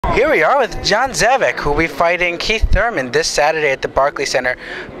Here we are with Jan Zaveck, who will be fighting Keith Thurman this Saturday at the Barclays Center.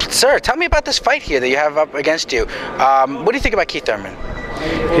 Sir, tell me about this fight here that you have up against you. What do you think about Keith Thurman?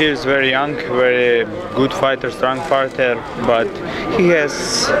 He is very young, very good fighter, strong fighter, but he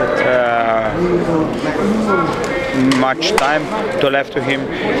has much time to left to him,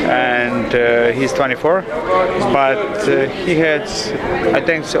 and he's 24, but he has, I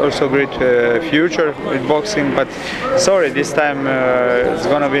think, also great future with boxing, but sorry, this time it's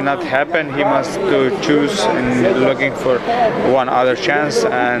gonna be not happen. He must choose and looking for one other chance,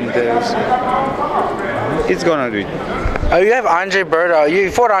 and it's gonna do it. You have Andre Berto. You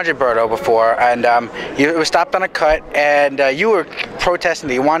fought Andre Berto before, and you were stopped on a cut, and you were protesting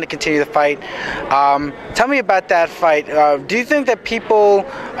that you wanted to continue the fight. Tell me about that fight. Do you think that people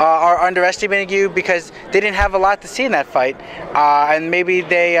are underestimating you because they didn't have a lot to see in that fight, and maybe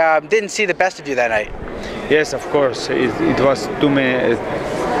they didn't see the best of you that night? Yes, of course. It was too many.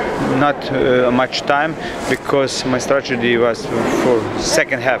 Not much time, because my strategy was for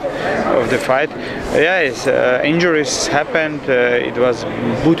second half of the fight. Yes, injuries happened. It was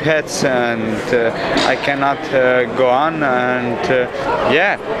boot heads, and I cannot go on. And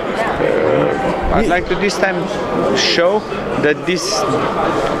I'd like to this time show that this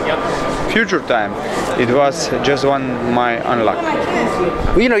future time it was just my unluck.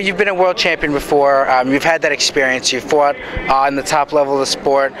 Well, you know, you've been a world champion before. You've had that experience. You fought on the top level of the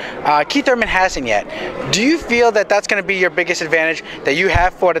sport. Keith Thurman hasn't yet. Do you feel that that's going to be your biggest advantage, that you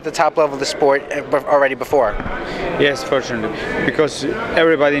have fought at the top level of the sport already before? Yes, fortunately, because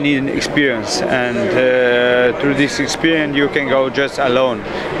everybody needs experience, and through this experience you can go just alone.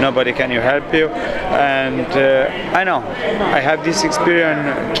 Nobody can help you, and I know I have this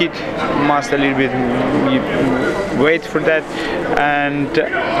experience. Keith must a little bit wait for that, and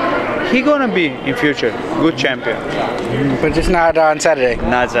he gonna be in future good champion. But just not on Saturday.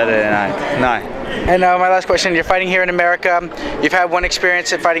 Not Saturday night. No. And my last question, you're fighting here in America. You've had one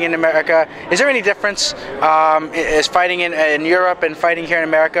experience at fighting in America. Is there any difference is fighting in Europe and fighting here in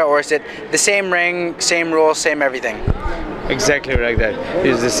America, or is it the same ring, same rules, same everything? Exactly like that.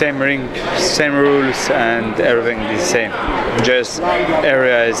 It's the same ring, same rules, and everything is the same. Just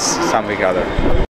area is something other.